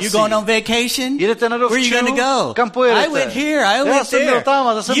počasí? You going on vacation? Jedete na Where are you dovčinu? going to go? Kam pojedete? I went here, I Já went jsem byl there. tam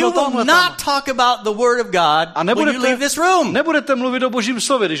a zase You byl will tamhle not tam. talk about the Word of God A when you leave this room. nebudete mluvit o Božím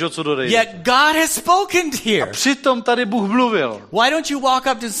slově, když odsud odejdete. Yet God has spoken here. Přitom tady Bůh mluvil. Why don't you walk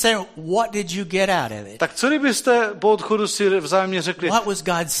up and say, what did you get out of it? Tak co kdybyste po odchodu si vzájemně řekli, What was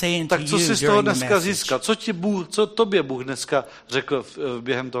God saying to tak co you si z toho during the dneska message? získal? Co tobě Bůh dneska řekl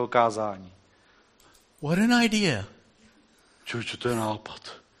během toho kázání? What an idea. Čo to je nápad?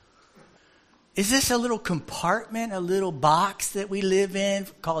 Is this a little compartment, a little box that we live in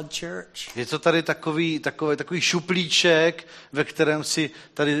called church? Je to tady takový šuplíček, ve kterém si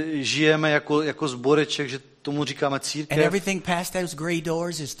tady žijeme jako zboreček, že tomu říkáme And církev. everything past those gray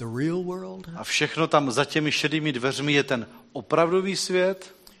doors is the real world? A všechno tam za těmi šedými dveřmi je ten opravdový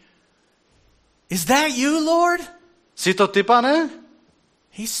svět. Is that you, Lord? Jsi to ty, Pane?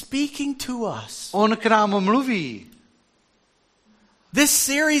 He's speaking to us. On k nám mluví. This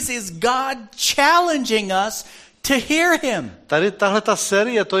series is God challenging us to hear him. Tady tahleta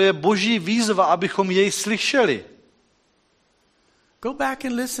série, to je Boží výzva, abychom jej slyšeli. Go back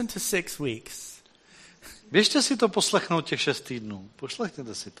and listen to 6 weeks. Běžte si to poslechnout těch 6 týdnů.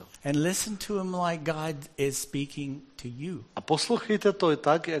 Poslechněte si to. And listen to him like God is speaking to you. A poslouchejte to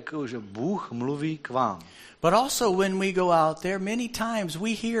tak, jako že Bůh mluví k vám. But also when we go out there, many times we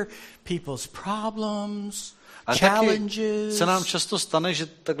hear people's problems, A taky challenges. se nám často stane, že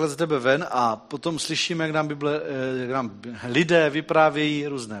takhle jdeme ven a potom slyšíme, jak jak nám lidé vyprávějí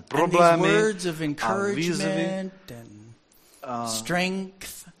různé and problémy these words of a výzvy. encouragement and strength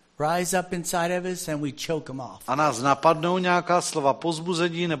rise up inside of us and we choke them off. A nás napadnou nějaká slova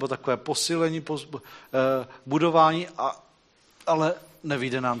povzbuzení nebo takové posílení, budování, ale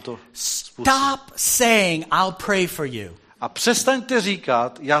nevyjde nám to způsob. Stop saying, I'll pray for you. A přestaňte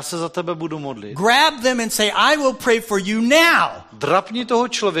říkat, já se za tebe budu modlit. Grab them and say, I will pray for you now. Drapni toho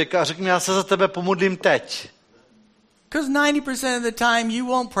člověka a řekni, já se za tebe pomodlím teď. Because 90% of the time you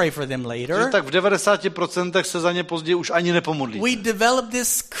won't pray for them Že later. tak v 90% se za ně později už ani nepomodlíte. We developed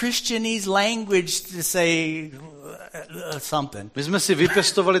this Christianese language to say something. My jsme si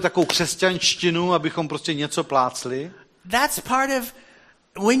vypěstovali takovou křesťanštinu, abychom prostě něco plácli. That's part of,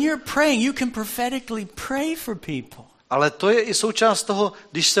 when you're praying, you can prophetically pray for people. Ale to je i součást toho,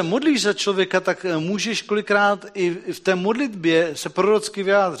 když se modlíš za člověka, tak můžeš kolikrát i v té modlitbě se prorocky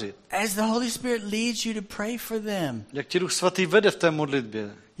vyjádřit. As the Holy Spirit leads you to pray for them, Jak ti Duch Svatý vede v té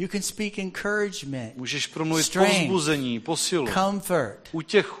modlitbě. you can speak encouragement, Můžeš promluvit strength, povzbuzení, posilu, comfort.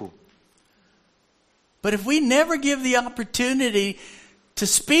 útěchu. But if we never give the opportunity to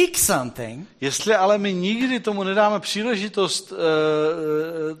speak something, Jestli ale my nikdy tomu nedáme příležitost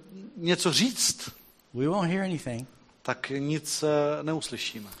něco říct, we won't hear anything. tak nic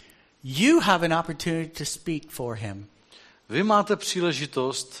neuslyšíme. You have an opportunity to speak for him. Vy máte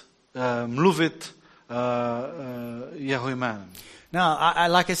příležitost mluvit jeho jménem. Now,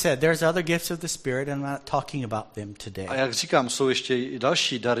 like I said, there's other gifts of the Spirit, and I'm not talking about them today. A jak říkám, jsou ještě i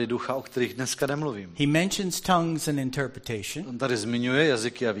další dary ducha, o kterých dneska nemluvím. He mentions tongues and interpretation. On tady zmiňuje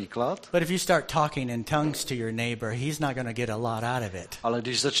jazyky a výklad, But if you start talking in tongues to your neighbor, he's not going to get a lot out of it. ale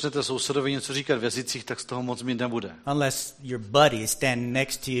když začnete sousedovi něco říkat v jazycích, tak z toho moc mít nebude. Unless your buddy standing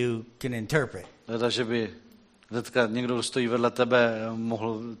next to you can interpret. Leda, že by hnedka někdo, kdo stojí vedle tebe,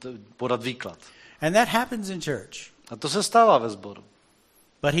 mohl podat výklad. And that happens in church. A to se stává ve sboru.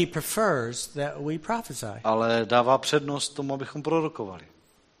 But he prefers that we prophesy. Ale dává přednost tomu, abychom prorokovali.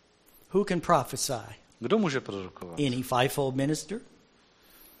 Who can prophesy? Kdo může prorokovat? Any fivefold minister?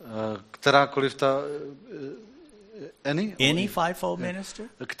 Kterákoliv ta Any fivefold minister?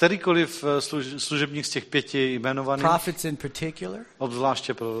 Kterýkoliv služebník z těch 5 jmenovaných, Prophets in particular?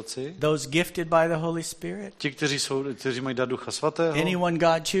 obzvláště proroci, Those gifted by the Holy Spirit? ti, kteří mají dar Ducha Svatého, Anyone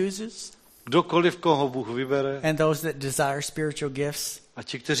God chooses? kdokoliv, koho Bůh vybere, And those that desire spiritual gifts a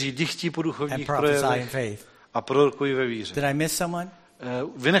ti, kteří dychtí po and duchovních prophesy in projevech faith. a prorokují ve víře. Did I miss someone?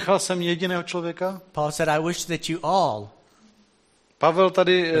 Vynechal jsem jediného člověka? Paul said, I wish that you all Pavel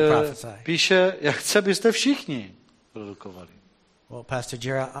tady prophesy. píše, jak chce, abyste všichni prorokovali. Well, Pastor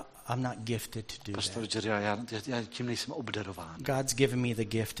Jerry, I'm not gifted to do Pastor that. Jerry, já tím nejsem obdarován. God's given me the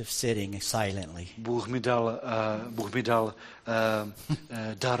gift of sitting silently. Bůh mi dal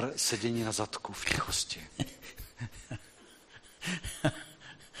dar sedění na zadku v tichosti.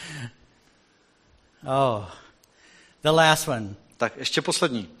 Oh, the last one. Tak, ještě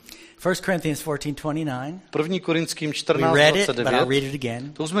poslední. 1 Corinthians 14:29. 1. Korinským We read it, but I'll 14:29. read it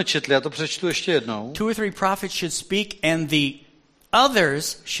again. To jsme četli, já to přečtu ještě jednou. 2 or 3 prophets should speak, and the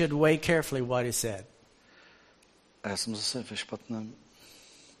others should weigh carefully what is said. A já jsem zase ve špatném.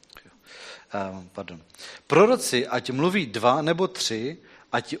 Pardon. Proroci, ať mluví 2 nebo 3,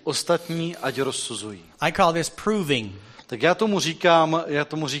 a ti ostatní, ať rozsuzují. I call this proving. Tak já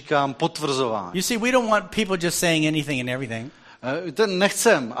tomu říkám potvrzování. You see, we don't want people just saying anything and everything.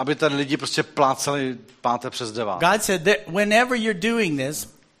 Nechcem, aby tady lidi prostě plácali 5. přes 9. God said that whenever you're doing this,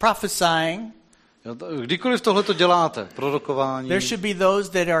 prophesying, Kdykoliv tohleto děláte, prorokování, there should be those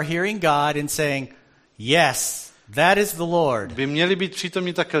that are hearing God and saying, yes, that is the Lord. by měli být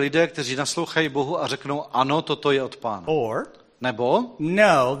přítomní také lidé, kteří naslouchají Bohu a řeknou, ano, toto je od Pána. Or, Nebo,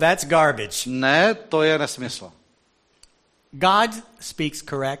 no, that's garbage. ne, to je nesmysl. God speaks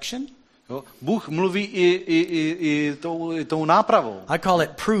correction. Jo? Bůh mluví i tou nápravou. I call it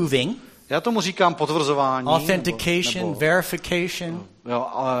proving, Já tomu říkám potvrzování. authentication, verification,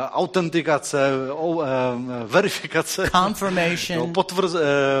 autentikace, verifikace, confirmation,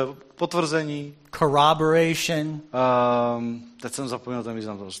 potvrzení. corroboration. Teď jsem zapomněl ten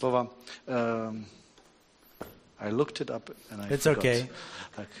význam toho slova. I looked it up and I It's forgot. okay.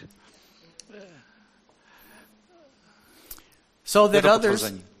 Tak. So Je that to others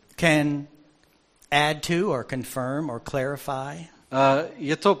potvrzení. can add to or confirm or clarify.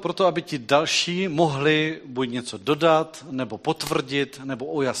 Je to proto, aby ti další mohli buď něco dodat, nebo potvrdit, nebo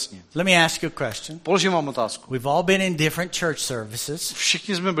ujasnit. Let me ask you a question. Položím vám otázku. We've all been in different church services.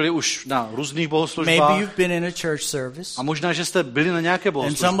 Všichni jsme byli už na různých Maybe bohoslužbách you've been in a church service. a možná, že jste byli na nějaké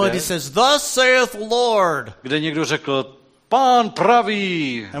And somebody bohoslužbě, says, thus saith the Lord. kde někdo řekl, Pán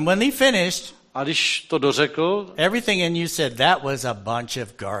praví. And when they finished, A když to dořekl, everything in you said, that was a bunch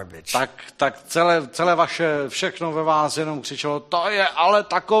of garbage. tak celé vaše, všechno ve vás jenom křičelo, to je ale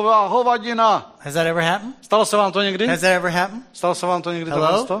taková hovadina. Has that ever happened? Stalo se vám to někdy? Has that ever happened? Stalo se vám to někdy?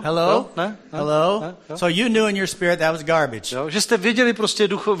 Hello? tohle? Hello? Jo? Ne? Hello? Ne? Jo? So you knew in your spirit that was garbage, Jo? Že jste věděli prostě,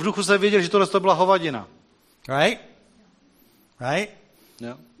 v duchu jste věděli, že tohle to byla hovadina. right? Right?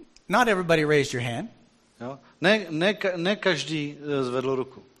 Jo? Not everybody raised your hand, Jo? Ne každý zvedl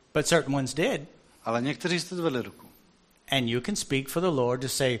ruku, but certain ones did. ale někteří jste zvedli ruku. And you can speak for the Lord to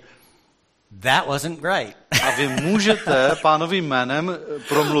say, that wasn't right. A vy můžete Pánovým jménem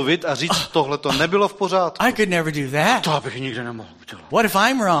promluvit a říct, tohle to nebylo v pořádku. I could never do that. To bych nikdy nemohl udělat. What if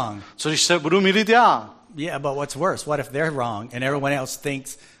I'm wrong? Co když se budu mýlit já? Yeah, but what's worse? What if they're wrong and everyone else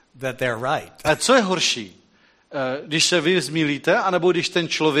thinks that they're right? A co je horší? Když se vy zmýlíte, anebo když ten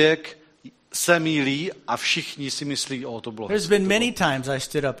člověk se mýlí a všichni si myslí, to bylo. There's been many times I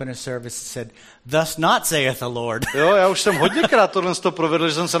stood up in a service and said, thus not saith the Lord. Jo, já už jsem hodněkrát tohle provedl,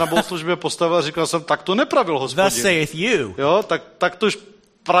 že jsem se na bohoslužbě postavil a říkal jsem, tak to nepravil Thus Hospodin. saith you. Jo, tak to už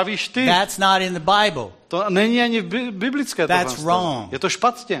pravíš ty. That's not in the Bible. To není ani biblické. That's tohle. wrong. Je to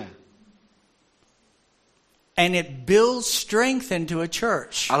špatně. And it builds strength into a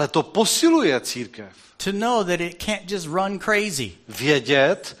church Ale to posiluje církev. to know that it can't just run crazy.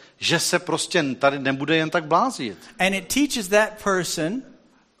 Vědět, že se prostě tady nebude jen tak blázit. And it teaches that person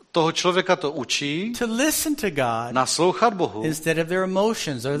Toho člověka to učí to listen to God naslouchat Bohu, instead of their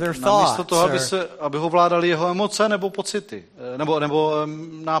emotions or their namísto thoughts. toho, Or, aby ho vládali jeho emoce nebo pocity, nebo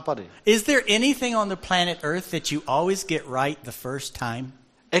nápady. is there anything on the planet Earth that you always get right the first time?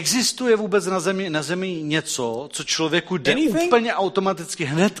 Existuje vůbec na zemi něco, co člověku jde Anything? úplně automaticky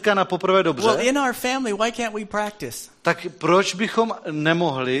hnedka na poprvé dobře? Well, in our family, why can't we practice? Tak proč bychom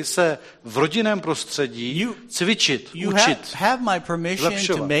nemohli se v rodinném prostředí cvičit, You učit? have my permission to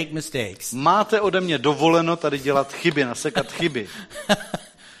zlepšovat. make mistakes. Máte ode mě dovoleno tady dělat chyby, nasekat chyby.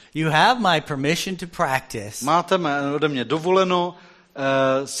 You have my permission to practice. Máte ode mě dovoleno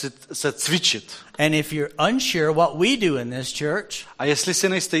se cvičit. And if you're unsure what we do in this church, A jestli si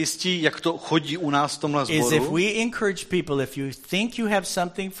nejste jistí, jak to chodí u nás v tomhle is if sboru, we encourage people, if you think you have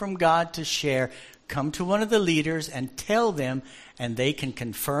something from God to share, come to one of the leaders and tell them, and they can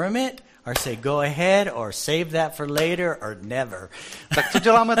confirm it, or say go ahead, or save that for later, or never. tak to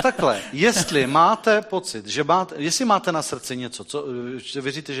děláme takhle. Jestli máte pocit, jestli máte na srdci něco, co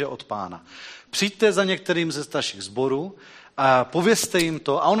věříte, že je od Pána, přijďte za některým ze starších sborů a povězte jim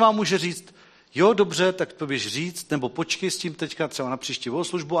to a on vám může říct, jo, dobře, tak to běž říct, nebo počkej s tím teďka třeba na příští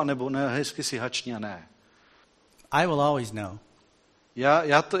bohoslužbu, anebo ne, hezky si hačni a ne. I will always know.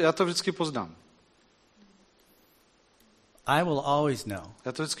 Já to vždycky poznám. I will always know.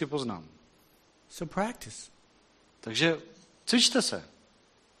 Já to vždycky poznám. So practice. Takže cvičte se.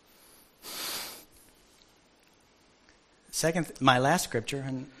 My last scripture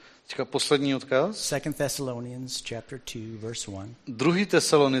in Teďka poslední odkaz. 2 Thessalonians chapter 2 verse 1. 2.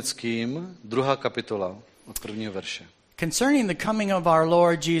 Tesalonickým, 2. kapitola od 1. verše. Concerning the coming of our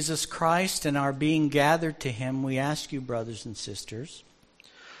Lord Jesus Christ and our being gathered to him, we ask you, brothers and sisters,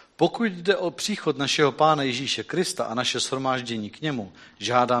 Pokud jde o příchod našeho Pána Ježíše Krista a naše shromáždění k němu,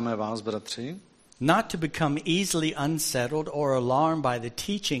 žádáme vás, bratři, not to become easily unsettled or alarmed by the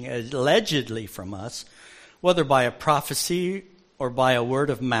teaching allegedly from us, whether by a prophecy or by a word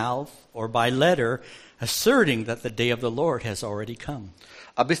of mouth or by letter, asserting that the day of the Lord has already come.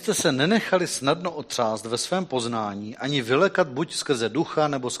 abyste se nenechali snadno otřást ve svém poznání, ani vylekat buď skrze ducha,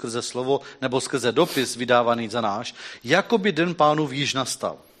 nebo skrze slovo, nebo skrze dopis vydávaný za náš, jako by den Pánův již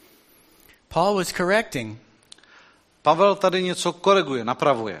nastal. Paul was correcting. Pavel tady něco koriguje,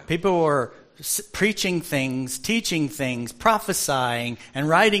 napravuje. People were preaching things, teaching things, prophesying, and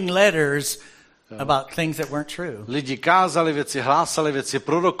writing letters about things that weren't true. Lidi kázali věci, hlásali věci,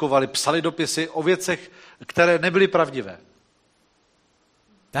 prorokovali, psali dopisy o věcech, které nebyly pravdivé.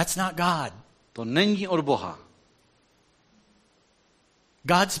 That's not God. To není od Boha.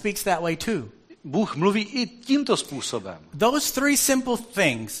 God speaks that way too. Bůh mluví i tímto způsobem. Those three simple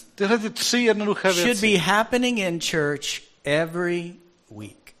things Tyhle ty 3 jednoduché should be věci happening in church every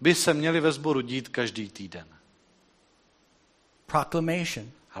week. by se měly ve sboru dít každý týden.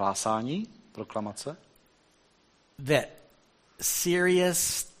 Proclamation Hlásání, proklamace, that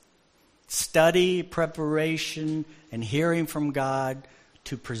serious study, preparation, and hearing from God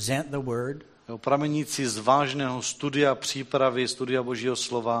to present the word. pramenící z vážného studia, přípravy, studia Božího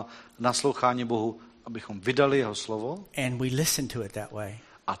slova, naslouchání Bohu, abychom vydali jeho slovo And we listen to it that way.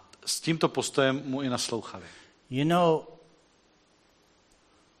 a s tímto postojem mu i naslouchali. You know,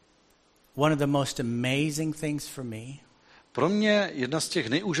 one of the most amazing things for me Pro mě jedna z těch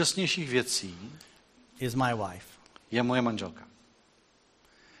nejúžasnějších věcí is my wife. je moje manželka.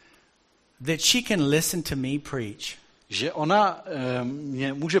 That she can listen to me preach. Že ona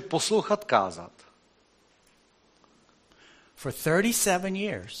mě může poslouchat kázat For 37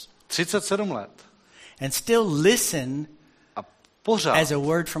 years 37 let and still listen a pořád as a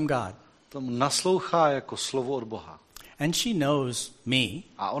word from God. tomu naslouchá jako slovo od Boha. And she knows me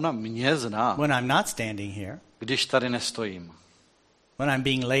A ona mě zná, when I'm not standing here, když tady nestojím. when I'm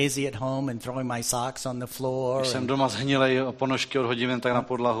being lazy at home and throwing my socks on the floor. Když jsem doma zhnilej a ponožky odhodím jen tak na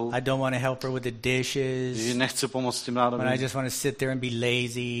podlahu. I don't want to help her with the dishes. Když nechci pomoct tím When I nádobím. just want to sit there and be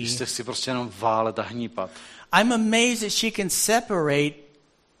lazy. Když si prostě jenom válet a hnípat. I'm amazed that she can separate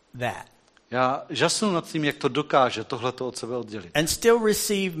that Já žasnu nad tím, jak to dokáže tohleto od sebe oddělit. and still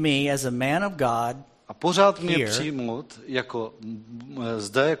receive me as a man of God, A pořád mě Here. přijmout jako,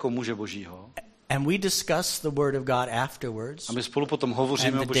 zde jako muže Božího. and we discuss the word of God afterwards A my spolu potom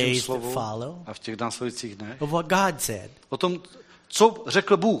hovoříme and o the Božím days that slovu follow a v těch následujících dnech. of what God said O tom, co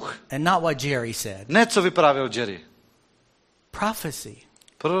řekl Bůh. and not what Jerry said. Ne, co vyprávěl Jerry. Prophecy.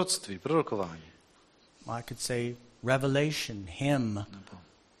 Proroctví, prorokování. I could say revelation, hymn. Nebo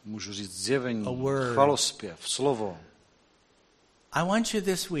můžu říct zjevení, A word. chvalospěv, slovo. I want you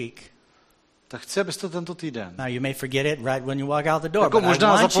this week. Tak chci, abyste tento týden. Now you may forget it right when you walk out the door, Jako but I možná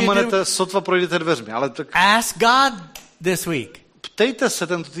want you zapomenete, sotva projdete dveřmi, ale tak to ask God this week. ptejte se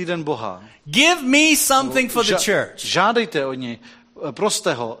tento týden Boha. Give me something for the church. Žádejte od něj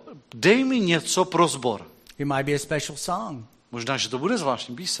prostého, dej mi něco pro sbor. It might be a special song. Možná, že to bude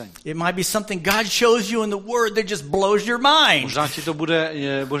zvláštní píseň. It might be something God shows you in the word that just blows your mind.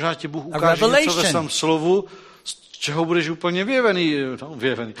 Možná ti Bůh A ukáže něco ve revelation. svém slovu, z čeho budeš úplně vyjevený.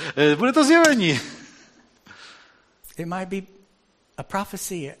 Bude to zjevení. It might be a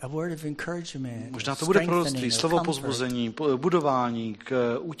prophecy, a word of encouragement. Možná to bude strengthening, proroctví, or slovo comfort. pozbuzení, budování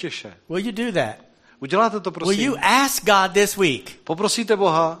k útěše. Will you do that? Uděláte to, Will prosím? you ask God this week, Poprosíte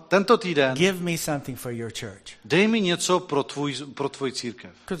Boha tento týden, give me something for your church? dej mi něco pro tvoji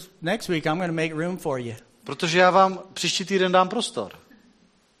církev. Because next week I'm going to make room for you. Protože já vám příští týden dám prostor.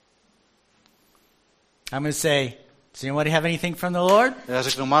 I'm going to say, does anybody have anything from the Lord? Já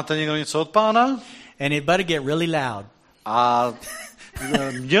řeknu, máte někdo něco od Pána? And it better get really loud. A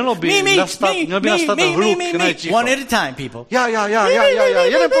měl by nastat hluk, ne ticho. One at a time, people. Já,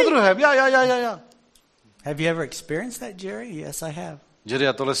 jeden po druhém, já. Have you ever experienced that, Jerry? Yes, I have. Jerry,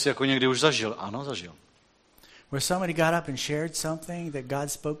 a tohle si jako někdy už zažil? Ano, zažil. Where somebody got up and shared something that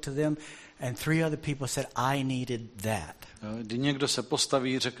God spoke to them, and 3 other people said, I needed that. Kdy někdo se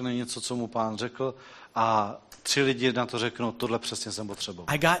postaví, řekne něco, co mu Pán řekl, a 3 lidi na to řeknou, tohle přesně jsem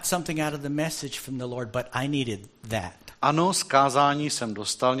potřeboval. I got something out of the message from the Lord, but I needed that. Ano, z kázání jsem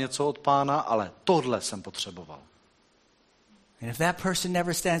dostal něco od Pána, ale tohle jsem potřeboval. And if that person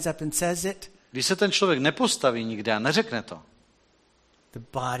never stands up and says it, Když se ten člověk nepostaví nikde a neřekne to, the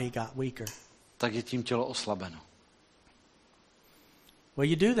body got weaker. tak je tím tělo oslabeno. Will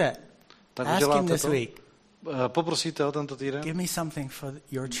you do that? Tak Ask him uděláte this to? week. Poprosíte ho tento týden? Give me something for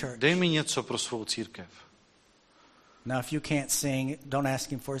your church. Dej mi něco pro svou církev. Now, if you can't sing, don't ask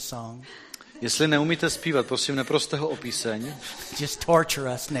him for a song. Jestli neumíte zpívat, prosím, neproste ho o píseň, Just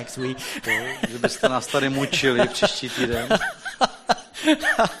torture us next week. že byste nás tady mučili příští týden.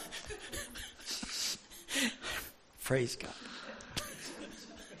 Praise God.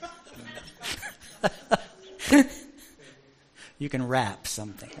 You can rap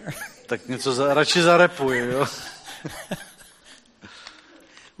something. Tak něco radši zarepuj, jo?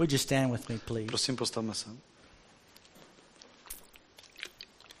 Would you stand with me, please? Prosím, postavme se.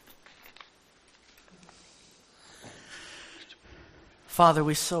 Father,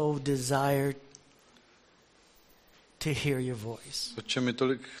 we so desire to hear your voice. Otče, my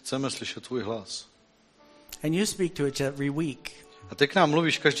tolik chceme slyšet tvůj hlas. And you speak to us every week, A ty k nám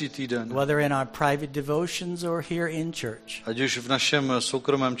mluvíš každý týden. whether in our private devotions or here in church. Ať už v našem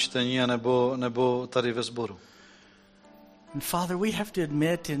soukromém čtení, nebo tady ve sboru. And Father, we have to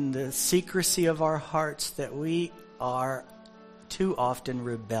admit in the secrecy of our hearts that we are too often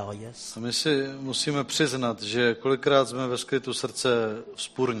rebellious. A my si musíme přiznat, že kolikrát jsme ve skrytu srdce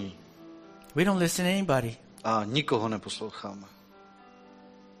vzpurní We don't listen to anybody. a nikoho neposloucháme.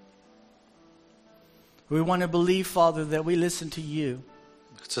 We want to believe, Father, that we listen to you.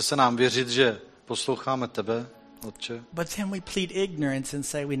 Chce se nám věřit, že posloucháme tebe, Otče, But then we plead ignorance and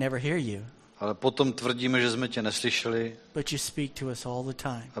say we never hear you. ale potom tvrdíme, že jsme tě neslyšeli But you speak to us all the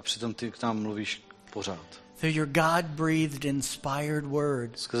time. a přitom ty k nám mluvíš pořád. Through your God-breathed, inspired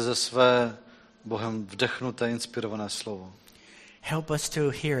word. Skrze své Bohem vdechnuté, inspirované slovo. Help us to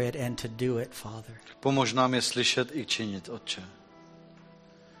hear it and to do it, Father. Pomož nám je slyšet i činit, Otče.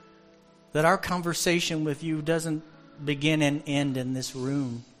 That our conversation with you doesn't begin and end in this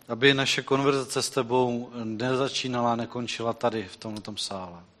room. Aby naše konverzace s tebou nezačínala a nekončila tady, v tomto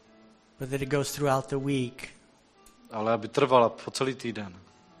sále. But that it goes throughout the week. Ale aby trvala po celý týden.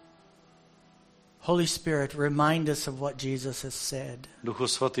 Holy Spirit, remind us of what Jesus has said. Duchu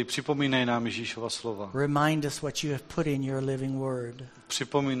svatý, připomínej nám Ježíšova slova. Remind us what you have put in your living word.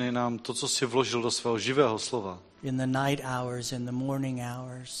 Připomínej nám to, co jsi vložil do svého živého slova. In the night hours, in the morning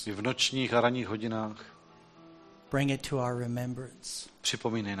hours. I v nočních a ranních hodinách. Bring it to our remembrance.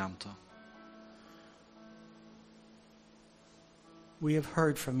 Připomínej nám to. We have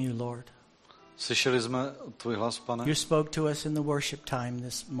heard from you, Lord. Slyšeli jsme tvůj hlas, Pane? You spoke to us in the worship time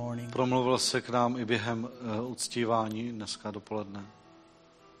this morning. Promluvil se k nám i během uctívání dneska dopoledne.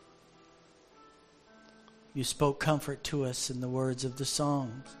 You spoke comfort to us in the words of the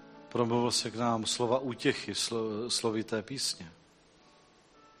songs. Promluvil se k nám slova útěchy, slovy té písně.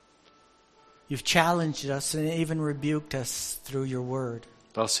 You've challenged us and even rebuked us through your word.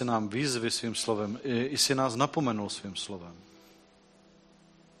 Dal si nám výzvy svým slovem, i si nás napomenul svým slovem.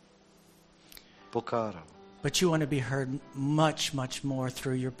 Pokáral. But you want to be heard much, much more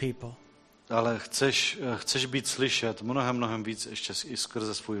through your people. Ale chceš být slyšet mnohem víc ještě i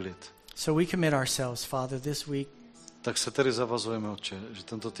skrze svůj lid. So we commit ourselves, Father, this week. Tak se tedy zavazujeme, Otče, že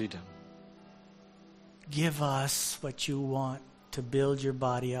tento týden Give us what you want to build your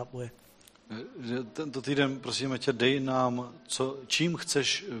body up with. že tento týden, prosíme tě, dej nám, čím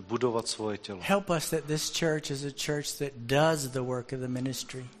chceš budovat svoje tělo. Help us that this church is a church that does the work of the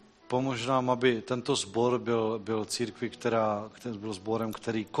ministry. Pomož nám, aby tento sbor byl církví, který byl sborem,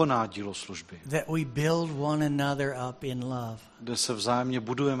 který koná dílo služby. That we build one another up in love. Kde se vzájemně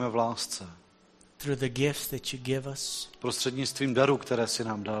budujeme v lásce. Through the gifts that you give us. Prostřednictvím darů, které si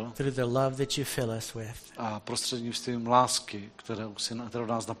nám dal. Through the love that you fill us with. A prostřednictvím lásky, kterou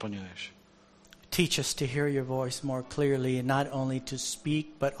nás naplňuješ. Teach us to hear your voice more clearly and not only to speak,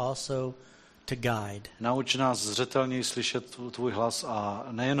 but also to guide. Nauč nás zřetelněji slyšet tvůj hlas a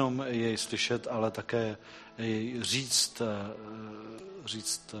nejenom jej slyšet, ale také jej říct,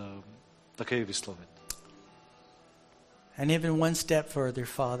 také jej vyslovit. And even one step further,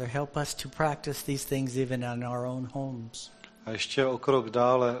 Father, help us to practice these things even in our own homes. A ještě o krok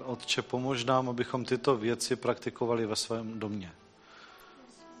dále, Otče, pomož nám, abychom tyto věci praktikovali ve svém domě,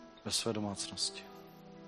 ve své domácnosti.